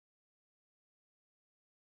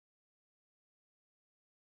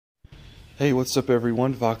Hey, what's up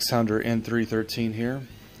everyone? Voxhounder N313 here.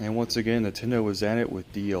 And once again, Nintendo was at it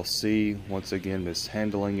with DLC, once again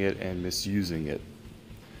mishandling it and misusing it.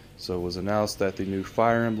 So it was announced that the new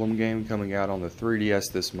Fire Emblem game coming out on the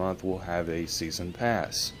 3DS this month will have a Season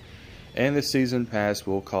Pass. And the Season Pass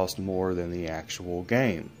will cost more than the actual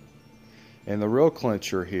game. And the real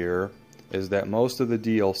clincher here is that most of the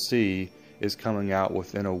DLC is coming out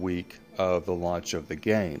within a week of the launch of the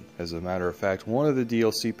game. As a matter of fact, one of the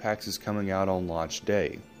DLC packs is coming out on launch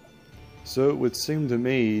day. So it would seem to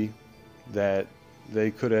me that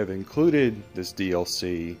they could have included this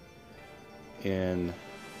DLC in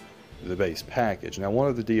the base package. Now, one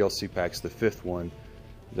of the DLC packs, the fifth one,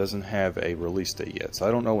 doesn't have a release date yet, so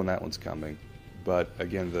I don't know when that one's coming. But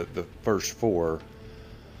again, the first four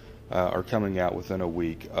are coming out within a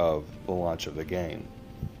week of the launch of the game.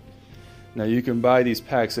 Now, you can buy these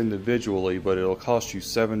packs individually, but it'll cost you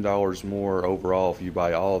 $7 more overall if you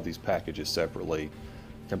buy all of these packages separately,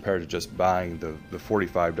 compared to just buying the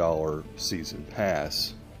 $45 Season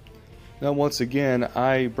Pass. Now, once again,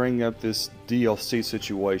 I bring up this DLC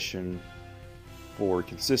situation for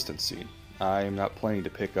consistency. I am not planning to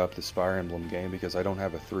pick up this Fire Emblem game because I don't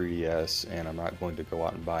have a 3DS, and I'm not going to go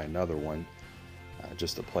out and buy another one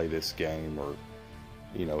just to play this game or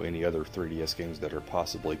any other 3DS games that are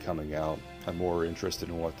possibly coming out. I'm more interested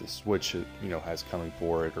in what the Switch has coming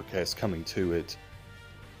for it or has coming to it,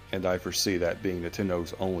 and I foresee that being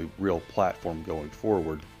Nintendo's only real platform going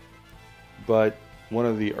forward. But one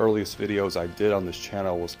of the earliest videos I did on this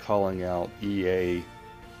channel was calling out EA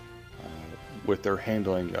with their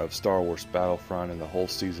handling of Star Wars Battlefront and the whole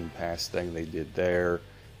Season Pass thing they did there,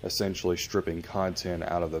 essentially stripping content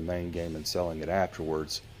out of the main game and selling it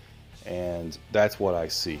afterwards. And that's what I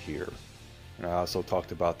see here. And I also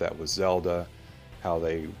talked about that with Zelda, how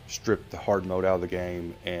they stripped the hard mode out of the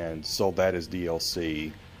game and sold that as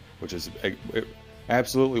DLC, which is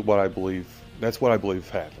absolutely what I believe. That's what I believe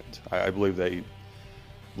happened. I believe they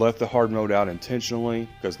left the hard mode out intentionally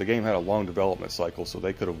because the game had a long development cycle, so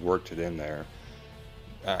they could have worked it in there.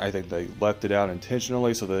 I think they left it out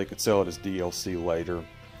intentionally so that they could sell it as DLC later.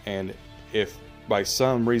 And if by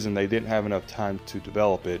some reason they didn't have enough time to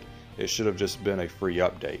develop it, it should have just been a free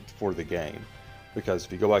update for the game. Because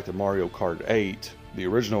if you go back to Mario Kart 8, the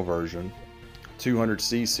original version,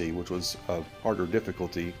 200cc, which was a harder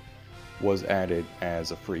difficulty, was added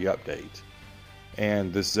as a free update.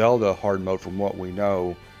 And this Zelda hard mode, from what we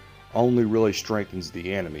know, only really strengthens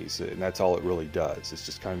the enemies, and that's all it really does. It's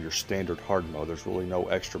just kind of your standard hard mode. There's really no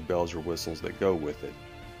extra bells or whistles that go with it.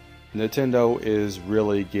 Nintendo is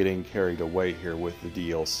really getting carried away here with the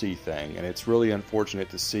DLC thing, and it's really unfortunate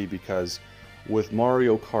to see because with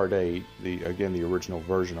Mario Kart 8, the original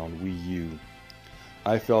version on Wii U,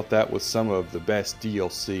 I felt that was some of the best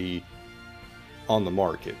DLC on the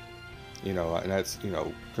market. And that's,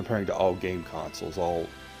 comparing to all game consoles, all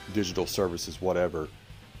digital services, whatever.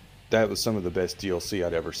 That was some of the best DLC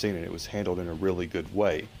I'd ever seen, and it was handled in a really good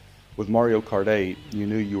way. With Mario Kart 8, you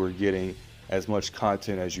knew you were getting as much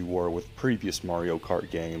content as you were with previous Mario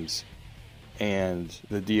Kart games, and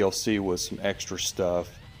the DLC was some extra stuff,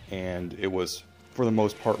 and it was for the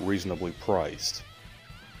most part reasonably priced.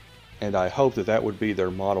 And I hope that that would be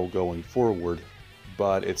their model going forward,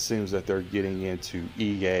 but it seems that they're getting into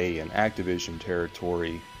EA and Activision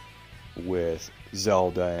territory with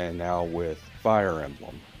Zelda and now with Fire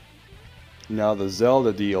Emblem. Now, the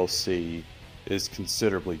Zelda DLC is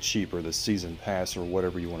considerably cheaper, the Season Pass or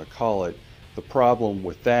whatever you want to call it. The problem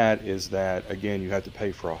with that is that, again, you have to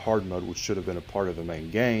pay for a hard mode, which should have been a part of the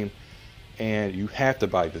main game, and you have to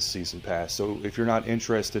buy the Season Pass. So if you're not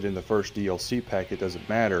interested in the first DLC pack, it doesn't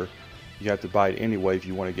matter. You have to buy it anyway if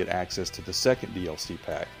you want to get access to the second DLC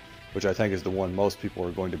pack, which I think is the one most people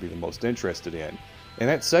are going to be the most interested in. And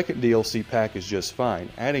that second DLC pack is just fine.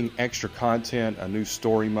 Adding extra content, a new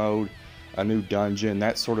story mode, a new dungeon,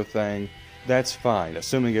 that sort of thing, that's fine,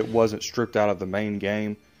 assuming it wasn't stripped out of the main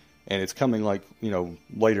game. And it's coming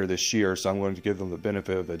later this year, so I'm going to give them the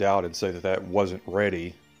benefit of the doubt and say that that wasn't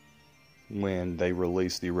ready when they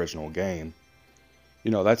released the original game.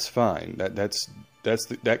 That's fine.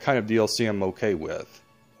 That kind of DLC I'm okay with.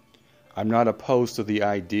 I'm not opposed to the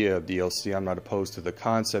idea of DLC. I'm not opposed to the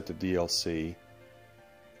concept of DLC,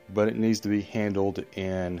 but it needs to be handled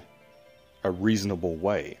in a reasonable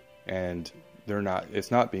way, and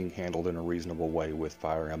it's not being handled in a reasonable way with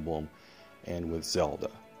Fire Emblem and with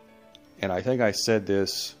Zelda. And I think I said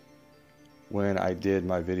this when I did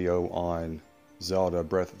my video on Zelda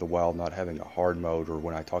Breath of the Wild not having a hard mode, or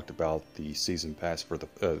when I talked about the Season Pass for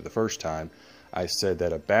the first time. I said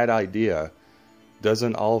that a bad idea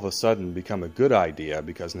doesn't all of a sudden become a good idea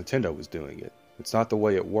because Nintendo was doing it. It's not the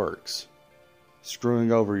way it works.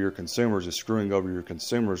 Screwing over your consumers is screwing over your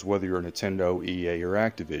consumers, whether you're Nintendo, EA, or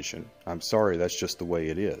Activision. I'm sorry, that's just the way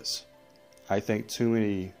it is. I think too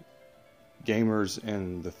many gamers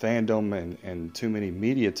in the fandom and too many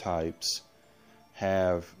media types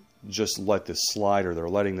have just let this slide, or they're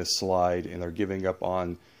letting this slide, and they're giving up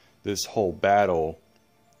on this whole battle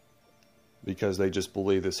because they just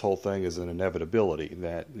believe this whole thing is an inevitability,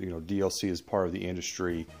 that, you know, DLC is part of the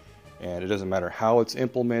industry, and it doesn't matter how it's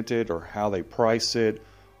implemented or how they price it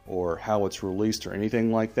or how it's released or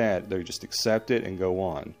anything like that. They just accept it and go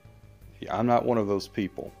on. I'm not one of those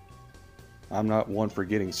people. I'm not one for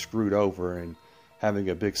getting screwed over and having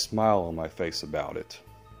a big smile on my face about it.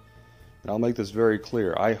 And I'll make this very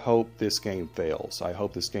clear. I hope this game fails. I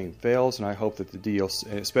hope this game fails, and I hope that the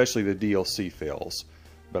DLC, especially the DLC, fails.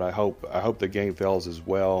 But I hope the game fails as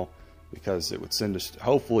well, because it would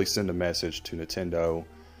hopefully send a message to Nintendo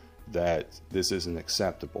that this isn't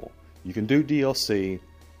acceptable. You can do DLC,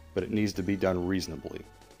 but it needs to be done reasonably.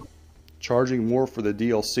 Charging more for the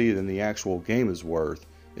DLC than the actual game is worth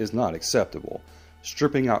is not acceptable.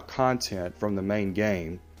 Stripping out content from the main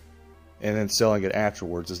game and then selling it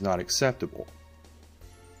afterwards is not acceptable.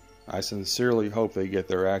 I sincerely hope they get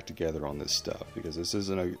their act together on this stuff, because this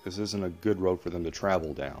isn't a good road for them to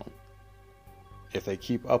travel down. If they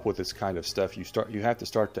keep up with this kind of stuff, you have to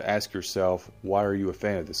start to ask yourself, why are you a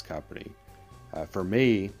fan of this company? For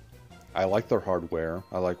me, I like their hardware.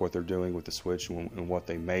 I like what they're doing with the Switch and what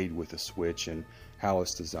they made with the Switch and how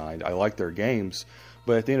it's designed. I like their games,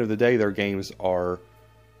 but at the end of the day, their games are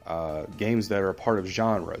games that are a part of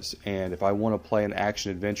genres. And if I want to play an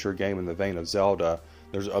action-adventure game in the vein of Zelda,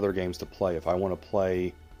 there's other games to play. If I want to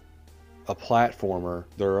play a platformer,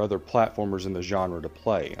 there are other platformers in the genre to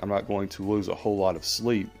play. I'm not going to lose a whole lot of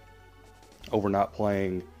sleep over not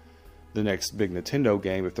playing the next big Nintendo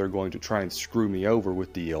game if they're going to try and screw me over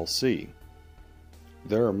with DLC.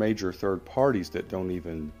 There are major third parties that don't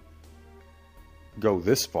even go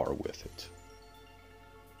this far with it.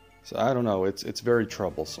 So I don't know, it's very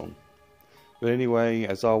troublesome. But anyway,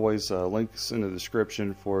 as always, links in the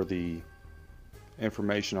description for the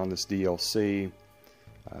information on this DLC,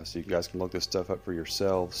 so you guys can look this stuff up for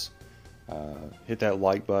yourselves. Hit that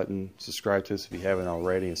like button, subscribe to us if you haven't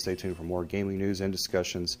already, and stay tuned for more gaming news and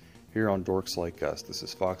discussions here on Dorks Like Us. This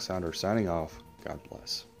is Fox Sounder signing off. God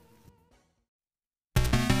bless.